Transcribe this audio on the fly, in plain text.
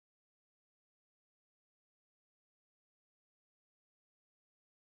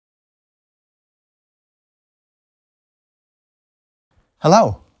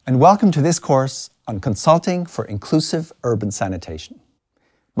Hello, and welcome to this course on Consulting for Inclusive Urban Sanitation.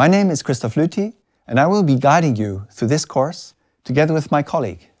 My name is Christophe Luthi, and I will be guiding you through this course together with my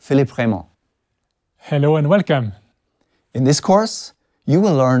colleague, Philippe Raymond. Hello and welcome. In this course, you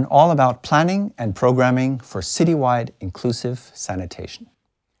will learn all about planning and programming for citywide inclusive sanitation.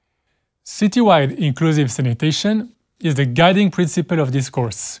 Citywide inclusive sanitation is the guiding principle of this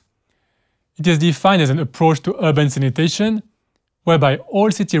course. It is defined as an approach to urban sanitation whereby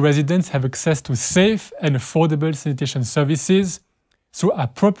all city residents have access to safe and affordable sanitation services through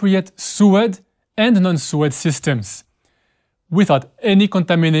appropriate sewered and non-sewered systems, without any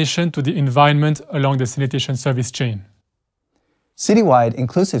contamination to the environment along the sanitation service chain. Citywide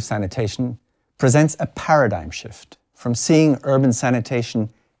inclusive sanitation presents a paradigm shift from seeing urban sanitation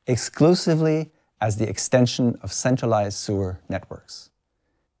exclusively as the extension of centralized sewer networks.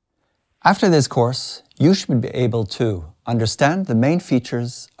 After this course, you should be able to understand the main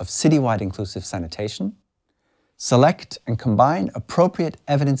features of citywide inclusive sanitation, select and combine appropriate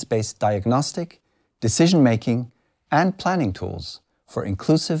evidence-based diagnostic, decision-making, and planning tools for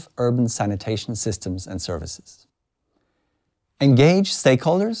inclusive urban sanitation systems and services. Engage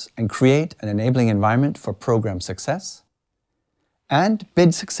stakeholders and create an enabling environment for program success, and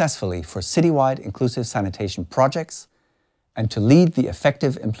bid successfully for citywide inclusive sanitation projects and to lead the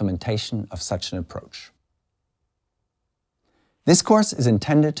effective implementation of such an approach. This course is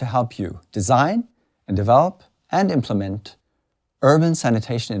intended to help you design and develop and implement urban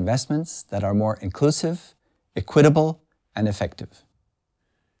sanitation investments that are more inclusive, equitable, and effective.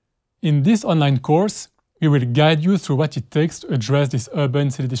 In this online course, we will guide you through what it takes to address these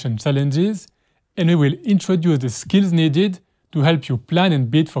urban sanitation challenges, and we will introduce the skills needed to help you plan and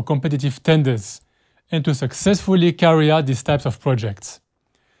bid for competitive tenders and to successfully carry out these types of projects.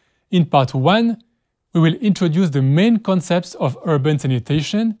 In part 1, we will introduce the main concepts of urban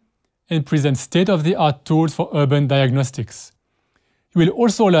sanitation and present state-of-the-art tools for urban diagnostics. You will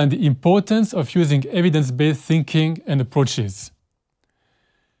also learn the importance of using evidence-based thinking and approaches.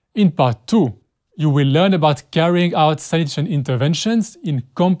 In part 2, you will learn about carrying out sanitation interventions in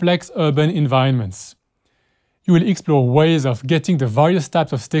complex urban environments. You will explore ways of getting the various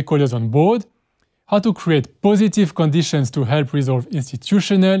types of stakeholders on board, how to create positive conditions to help resolve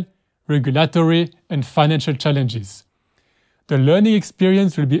institutional, regulatory, and financial challenges. The learning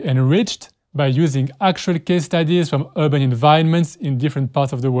experience will be enriched by using actual case studies from urban environments in different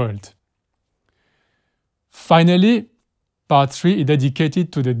parts of the world. Finally, part 3 is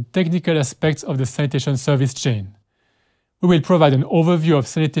dedicated to the technical aspects of the sanitation service chain. We will provide an overview of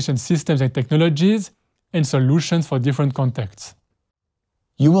sanitation systems and technologies and solutions for different contexts.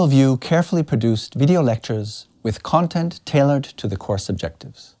 You will view carefully produced video lectures with content tailored to the course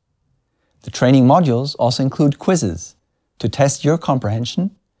objectives. The training modules also include quizzes to test your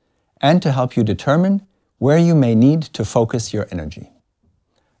comprehension and to help you determine where you may need to focus your energy.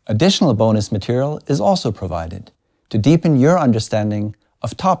 Additional bonus material is also provided to deepen your understanding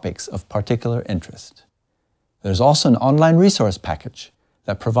of topics of particular interest. There's also an online resource package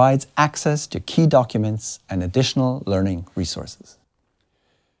that provides access to key documents and additional learning resources.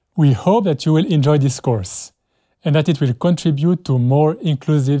 We hope that you will enjoy this course and that it will contribute to more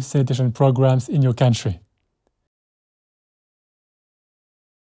inclusive sanitation programs in your country.